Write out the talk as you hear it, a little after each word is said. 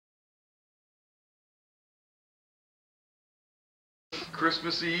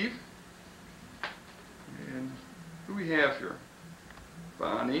Christmas Eve. And who we have here?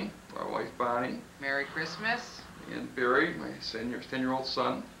 Bonnie, our wife Bonnie. Merry Christmas. And Barry, my 10-year-old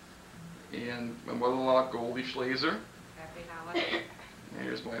son. And my mother-in-law, Goldie Schlazer. Happy holidays. And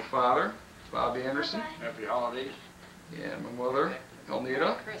here's my father, Bob Anderson. Happy holidays. And my mother,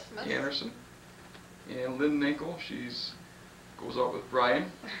 Elnita Anderson. And Lynn Ninkle, she's goes out with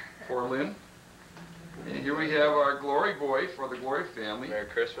Brian, for Lynn. And here we have our glory boy for the Glory family. Merry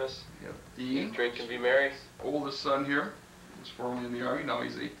Christmas. Yep. Dean. Drink and be merry. Oldest son here. He was formerly in the Army. Now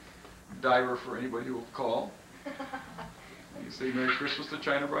he's a diver for anybody who will call. You say Merry Christmas to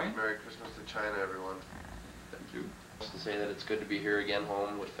China, Brian? Merry Christmas to China, everyone. Thank you. Just to say that it's good to be here again,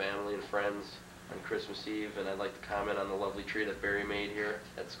 home with family and friends on Christmas Eve, and I'd like to comment on the lovely tree that Barry made here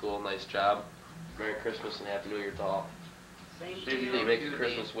at school. Nice job. Merry Christmas and Happy New Year to all. Same to you. They make a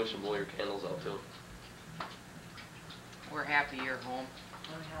Christmas wish and blow your candles out too. We're happy you're home.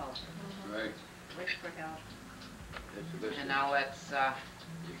 Right. Wish for help. And now let's,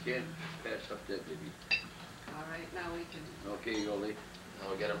 You can't pass up that, baby. All right, now we can. Okay, Goldie.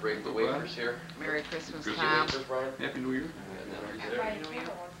 Now we gotta break the wafers here. Merry Christmas, Good Tom. Wafers, Brian. Happy New Year. And then Happy New Year.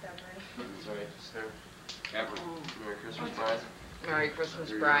 that's right, sir. Happy. Merry Christmas, Brian. Merry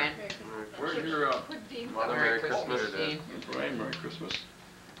Christmas, Brian. Where's your Mother, Merry Christmas. Dean. And Brian, Merry Christmas.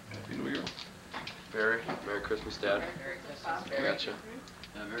 Happy New Year. Barry, Merry Christmas, Dad. Merry Christmas, I Barry. gotcha.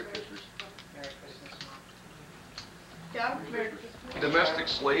 Merry Christmas. Merry Christmas, Mom. Yeah, Merry Christmas. Domestic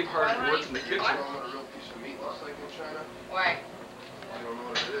slave, hard work in the kitchen. I want a real piece of meat, looks like in China. Why? I don't know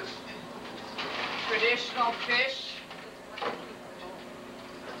what it is. Traditional fish.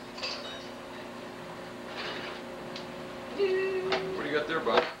 What do you got there,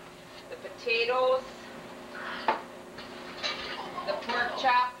 Bob? The potatoes. The pork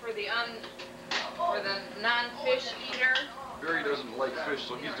chop for the non-fish eater. Barry doesn't like fish,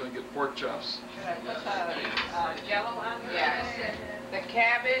 so he's going to get pork chops. Should I put the Jello on? Yes. The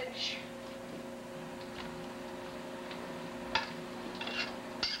cabbage.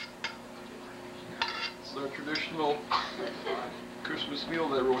 It's our traditional Christmas meal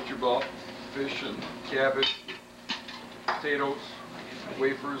that I wrote you about. Fish and cabbage, potatoes,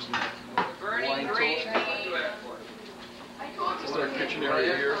 wafers, and Burning wine gravy. toast. This is our kitchen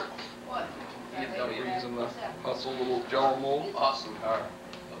area here. Everybody's in the hustle little Jello mold. Awesome car.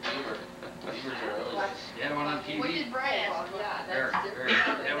 A Beamer. Beamers are always... You had one on TV? What did Brian? Eric, you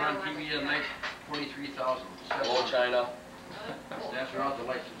had one on TV the night, 23,000. Hello, China. That's without the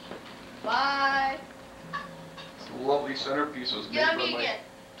license. Bye. It's a lovely centerpiece. It was made Get on by me my again.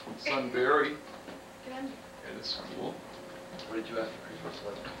 son Barry Get on me. at his school. What did you ask for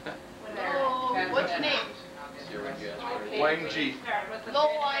Christmas? Oh, what's your name? What did you ask for? Wang G. Low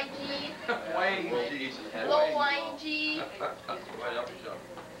YG. Wang G. Low YG. Right up your shelf.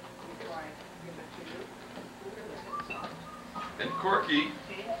 And Corky,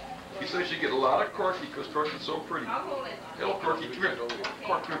 he says you get a lot of Corky because Corky's so pretty. Hello, Corky, come here.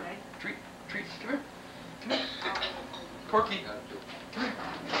 Corky, come here. Treat, come here. Come here. Corky, come here.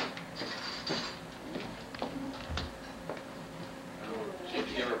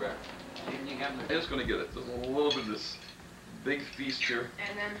 Give her back. I'm just going to get it. There's a little bit of this big feast here.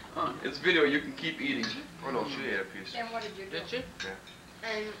 And then. It's video. You can keep eating. Oh no, she ate a piece. And what did you do? Did you?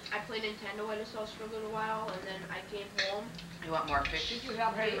 And I played Nintendo at his house for a little while, and then I came home. You want more fish? Did you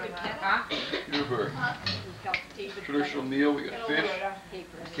help David? Huh? Here's our Help David. traditional meal. We got fish,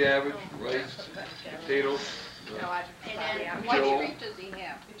 cabbage, rice, potatoes. And then What Jello. treat does he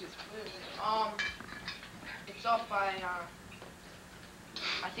have? It's up by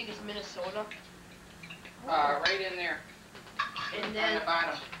I think it's Minnesota. Right in there. And On then the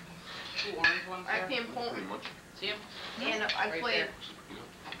bottom. Two orange ones I there. came home See him? and I Right played there.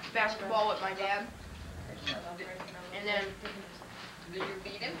 basketball with my dad. And then Did you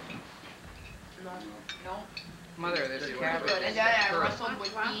beat him? no. Mother, this is cabbage. And then I wrestled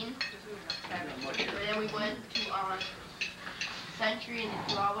with Dean. And then we went to Century and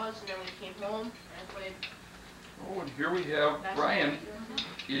the Chihuahuas, and then we came home and I played. Oh, and here we have Brian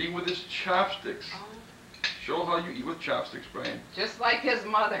eating with his chopsticks. Show how you eat with chopsticks, Brian. Just like his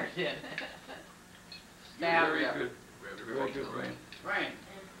mother did. Very good. Very good, Brian. Brian.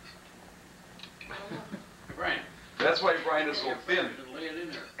 Brian. That's why Brian is so thin. Lay it in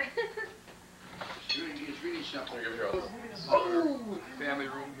there. It's really something. Oh! Family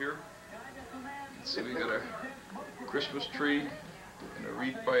room here. So we got a Christmas tree and a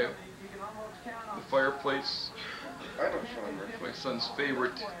wreath by the fireplace. My son's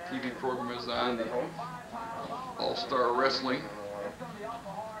favorite TV program is on, the All-Star Wrestling.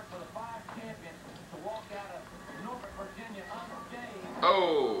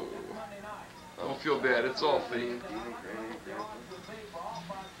 Oh, I don't feel bad. It's all fake.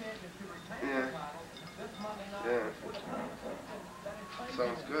 Yeah. Yeah.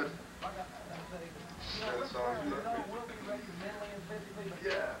 Sounds good. That sounds good.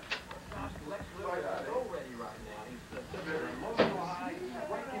 Yeah.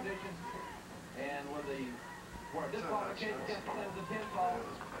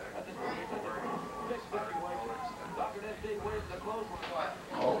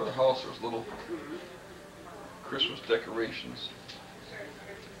 All over the house there's little Christmas decorations.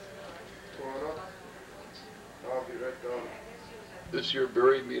 I'll be right down. This year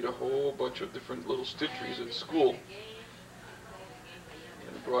Barry made a whole bunch of different little stitcheries in school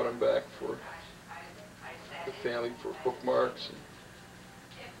and brought them back for the family for bookmarks and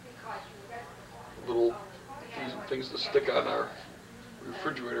little things to stick on our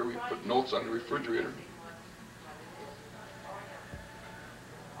refrigerator. We put notes on the refrigerator.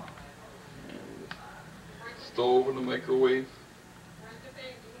 Stove and the microwave.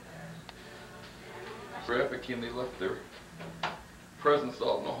 Grandpa came, they left their presents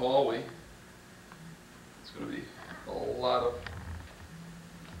out in the hallway. It's going to be a lot of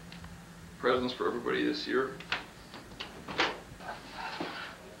presents for everybody this year.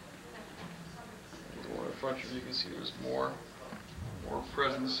 On the front here you can see there's more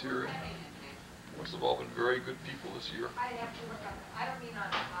presents here. Must have all been very good people this year.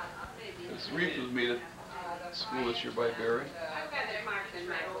 This wreath was made at school this year by Barry.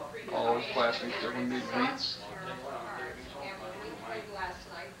 All his classmates, everyone made wreaths.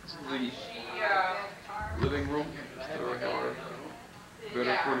 This is the living room. There we have our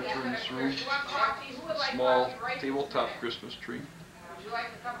better furniture in this room. Small tabletop Christmas tree. Would you like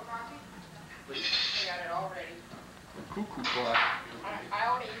a cup of coffee? Please. I got it all ready. A cuckoo clock.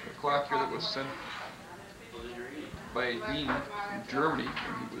 A clock here that was sent by a dean from Germany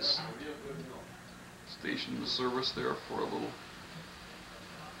when he was stationed in the service there for a little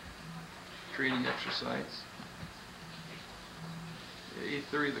training exercise. At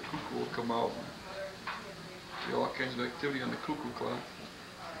 8:30 the cuckoo will come out and do all kinds of activity on the cuckoo clock.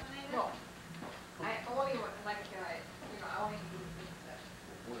 No. I only like, I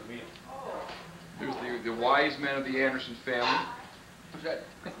only There's the wise man of the Anderson family. Who's that?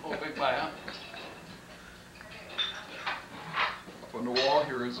 Oh, big pie, huh? Up on the wall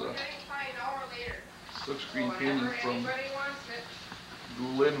here is a silkscreen painting from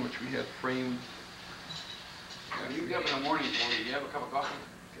Gulen, which we had framed. You get up in the morning for me. Do you have a cup of coffee?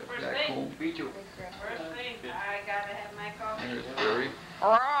 Got back home. Me too. First thing, I gotta have my coffee. There's Barry.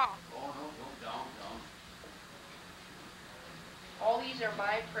 Oh, no, down. All these are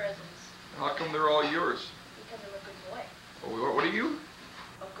my presents. How come they're all yours? Because I'm a good boy. Oh, what are you?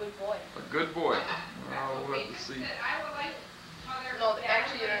 A good boy. A good boy. Well, we'll have to see. No,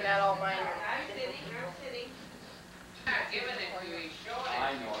 actually they're not all mine. I'm sitting. Give it to you. Show it.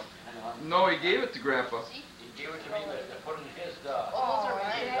 I know it. No, he gave it to Grandpa. He gave it to me, but I put it in his, Oh, those are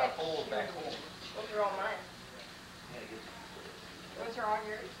mine. fold back home. Those are all mine. Those are all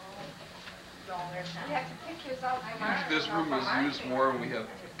yours? No, they're not. You have to pick yours out. Usually this room is used more when we have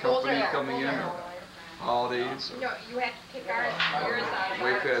company coming in or holidays. No, you have to pick yours out.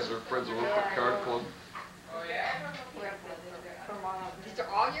 Way past our friends over at the card club. Oh, yeah? These are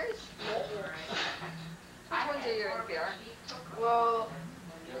all yours? Which ones are yours, Bear? Well,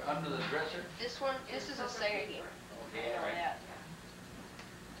 They're under the dresser? this is a Sega game. Yeah.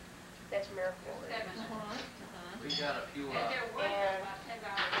 That's Miracle. We got a few, And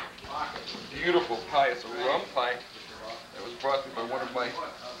pockets. Beautiful pie. It's a rum pie that was brought to me by one of my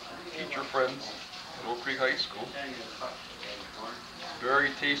teacher friends at Oak Creek High School. Very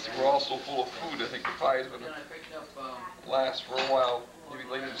tasty. We're also full of food. I think the pie is going Then to I picked up, last for a while. Maybe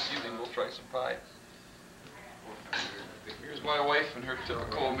later this evening we'll try some pie. Here's my wife and her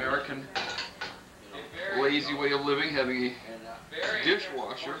typical American lazy way of living, having a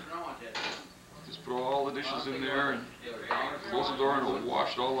dishwasher. Just put all the dishes in there and close the door and it'll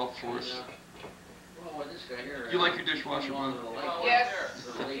wash it all up for us. You like your dishwasher, Mom? Yes.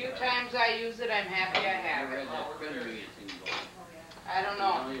 The few times I use it, I'm happy I have it. I don't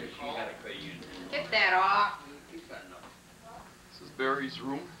know. Get that off. This is Barry's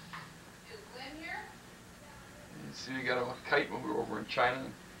room. You see, we got a kite when we were over in China.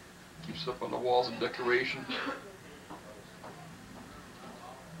 Keeps up on the walls of decoration.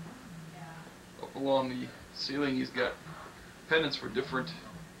 Up along the ceiling, he's got pennants for different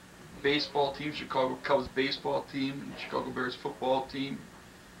baseball teams. Chicago Cubs baseball team, and Chicago Bears football team.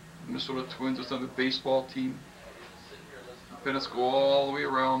 Minnesota Twins is on the baseball team. The pennants go all the way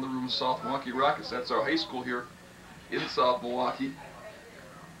around the room. South Milwaukee Rockets. That's our high school here in South Milwaukee.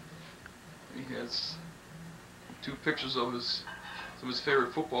 He has two pictures of some of his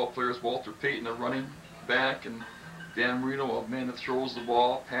favorite football players, Walter Payton, a running back, and Dan Marino, a man that throws the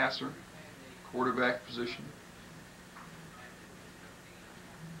ball, passer, quarterback position.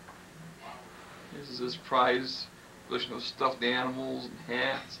 This is his prize collection of stuffed animals and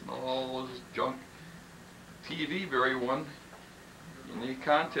hats and all his junk. TV Barry won in a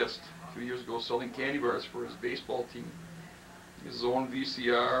contest a few years ago selling candy bars for his baseball team. He has his own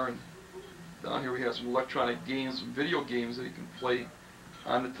VCR, and down here we have some electronic games, some video games that he can play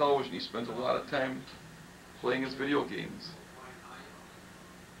on the television. He spends a lot of time playing his video games.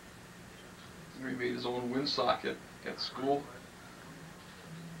 He made his own wind socket at school.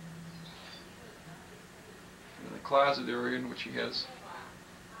 In the closet area in which he has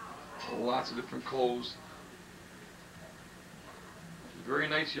lots of different clothes. He's a very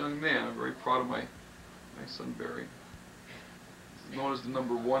nice young man. I'm very proud of my son Barry. He's known as the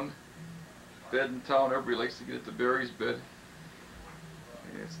 #1 bed in town. Everybody likes to get at the Barry's bed.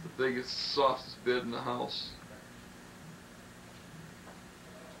 And it's the biggest, softest bed in the house.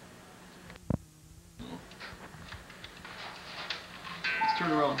 Let's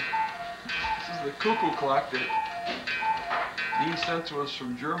turn around. This is the cuckoo clock that Dean sent to us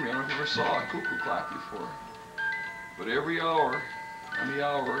from Germany. I don't know if you ever saw a cuckoo clock before. But every hour, on the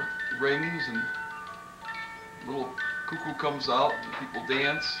hour, it rings and a little cuckoo comes out and people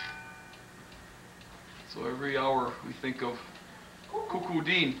dance. So every hour we think of Cuckoo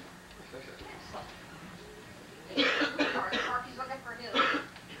Dean.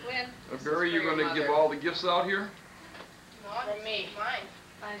 Barry, you're going to give all the gifts out here? From me. Mine.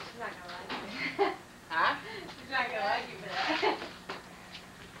 She's not gonna like it. Huh? She's not gonna like you for that.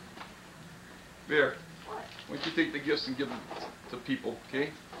 Bear, why don't you take the gifts and give them to people,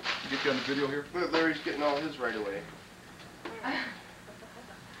 okay? Get you on the video here. But Larry's getting all his right away.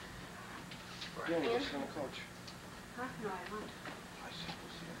 Danny, go sit on the couch. Huh? No, I won't. I said go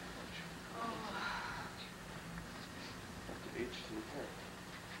sit on the couch. The H is in here.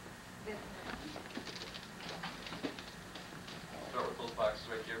 Start with those boxes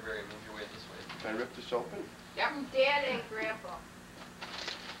right here, Barry, move your way this way. Can I rip this open? Yep. Dad and Grandpa.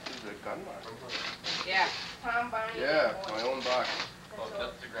 This is a gun box. Yeah. Tom, Bonnie, Yeah, and boy. my own box. Oh,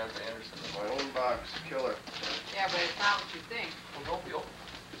 that's the Grandpa Anderson. My own box. Killer. Yeah, but it's not what you think. Well, don't be open.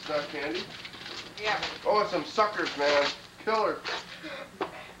 It's not candy? Yeah, but Oh, it's some suckers, man. Killer.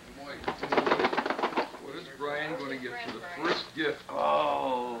 Boy, what is Brian going to get for the first gift?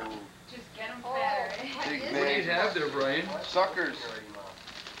 Oh. just get them better. Big What do you have there, Brian? Suckers.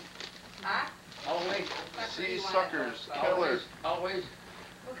 Huh? Always, Sea suckers. Killer. always,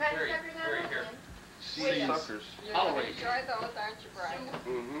 What kind Very, of suckers are very those? here. Sea suckers. You're gonna Always. enjoy those, aren't you, Brian?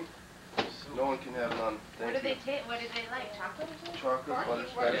 Mm-hmm. No one can have none. What Thank do they you. taste? What do they like? Chocolate? Chocolate,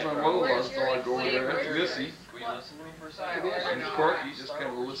 That's butterscotch. my mother was, so I go over there. That's Missy. Will you listen to me for a Sorry, second? where's And Corky, just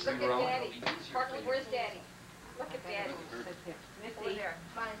kind of listening Look at around. Daddy. Parker, where's Daddy? Look at Daddy. Missy. Over there.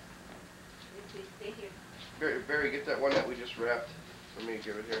 Mine. Missy, stay here. Barry, get that one that we just wrapped for me.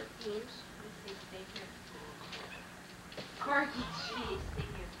 Give it here. Missy, stay here. Corky, jeez, stay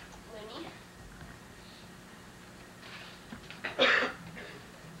here. Winnie.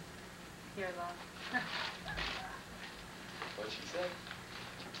 Here, love. What'd she say?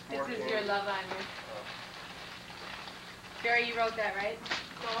 More This is candy. your love on you. Barry, you wrote that, right?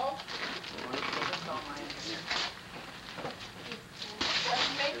 No. That's all mine. What's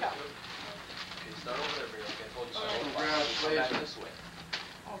makeup? Okay, start over there, Barry. Okay, I told you so. Oh, Come grab a back laser. this way.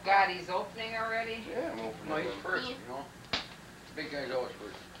 Oh, God, he's opening already? Yeah, I'm opening no, he's it. first, you know? Big guy's always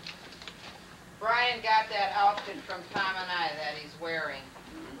first. Brian got that outfit from Tom and I that he's wearing.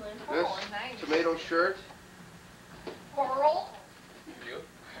 This Oh, nice. tomato shirt Coral. You?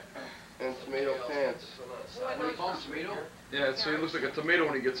 and tomato pants. What do you call him, tomato? Yeah, so he looks like a tomato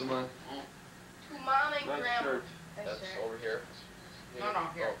when he gets them on. To Mom and Nice Grandma. shirt. That's over here. No,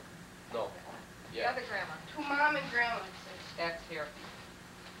 here. Oh, no. The Yeah. other grandma. To Mom and Grandma. That's here.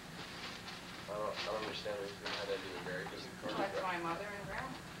 I don't understand how that do, Barry. Just Oh, that's my mother and grandma.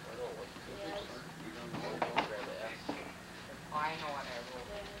 I don't know what Yes. Grandma asked. Oh, I know what I wrote.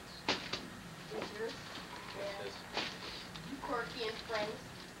 This yours. What's this? Corky and friends.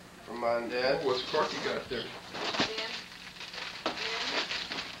 From Mom and Dad. Oh, what's Corky got there? Dan.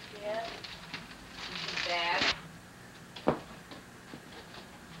 Yeah. This is Dad.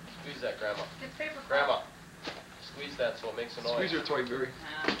 Squeeze that, Grandma. It's paper Grandma. Squeeze that so it makes a noise. Squeeze your toy, Barry.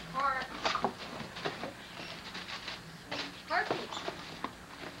 Cork. Corky.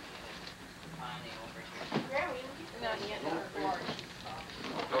 Grandma, you don't keep No, you get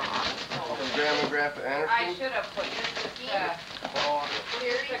From Grandma and Grandpa I Anderson. should have put this is Oh,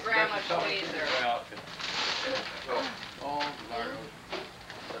 here's the grandma's blazer. oh, Mario.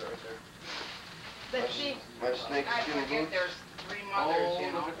 Let's see. My snake I skin forget boots. there's three mothers,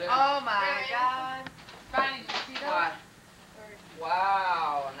 you know. Look at that. Oh my God. Bonnie, did you see What?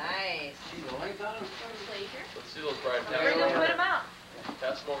 Wow, nice. See the length on them? Let's see those, Brian. Pass We're them gonna over put here. them out.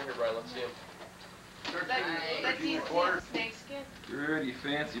 Pass them over here, Brian. Let's see them. Let's see the snake skin. Dirty,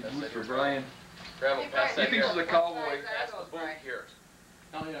 fancy That's boots it. for Brian. Grandma, pass He that thinks here. he's a cowboy. Pass the boot here.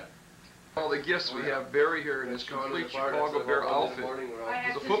 Oh, yeah. All the gifts we have. Barry here in his complete Chicago Bear outfit.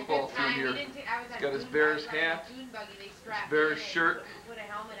 He's a football team here. He's got his Bears hat, his Bears shirt,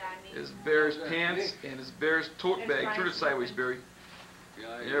 his Bears pants, and his Bears tote bag. Turn it sideways, Barry.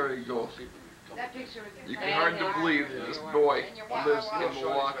 There you go. That picture was You can hardly believe this boy lives in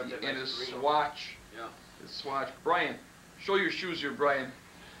Milwaukee and his swatch. His swatch. Brian, show your shoes here, Brian.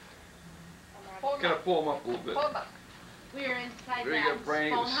 Kind of pull them up a little bit. We are inside There you that go,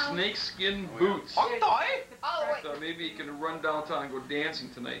 Brian. phone His house. snakeskin boots. Oh, wait. So maybe he can run downtown and go dancing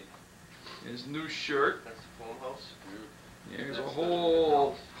tonight. His new shirt. That's the foam house. Yeah, there's a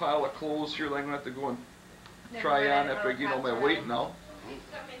whole pile of clothes here that I'm going to have to go and try on after I get all my weight now.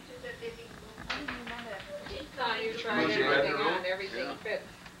 You tried Where's your everything bedroom? on, everything fits.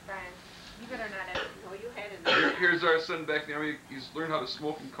 Brian, you better not have. Oh, you had it. Here's our son back there. He's learned how to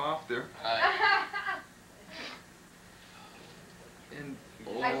smoke and cough there. And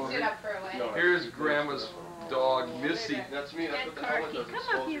I stood up for a while. here's Grandma's dog, Missy. That's me. That's what the helmet does. It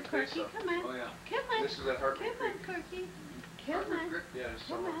Come up here, slows your face Corky. up. Come on. Oh, yeah. Come on. This is that heartbeat. Come on, Corky. Come on. Yeah, it's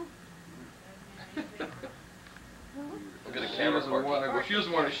Come on. Look at the She camera. doesn't want to go. She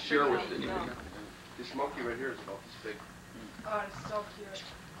doesn't want to share with anybody. The smoky right here is about this big. Oh, it's so cute.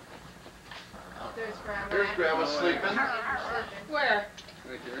 There's Grandma. There's Grandma sleeping. Where?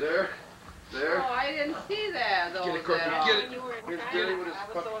 Right there. There. Oh, There. I didn't see that. Those Get it, Corky, at all. get it. Here's Billy with his I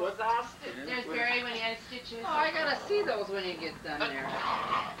was cut so foot. exhausted. There's Barry when he had stitches. Oh, I gotta see those when you get done there.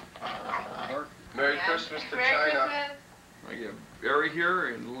 Merry Yeah. Christmas to Merry China. Christmas. I got Barry here,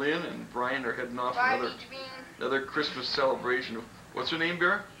 and Lynn and Brian are heading off Bye, for Beach Bean. another Christmas celebration. What's her name,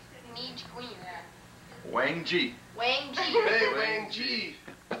 Barry? Beach Queen. Wang Ji. Wang G. Hey, Wang G.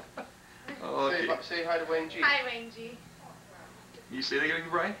 Okay. Say hi to Wang G. Hi, Wang G. You say that again,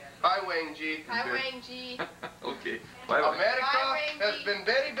 Brian? Hi, Wang G. Hi, Wang G. Okay. Bye-bye. America Bye, Wang has G. been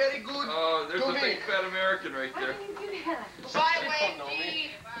very, very good Oh, there's to a me. big fat American right Why there. did you do that? Bye, They don't Wang know G.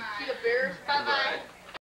 me. See the bears? Bye-bye. Bye.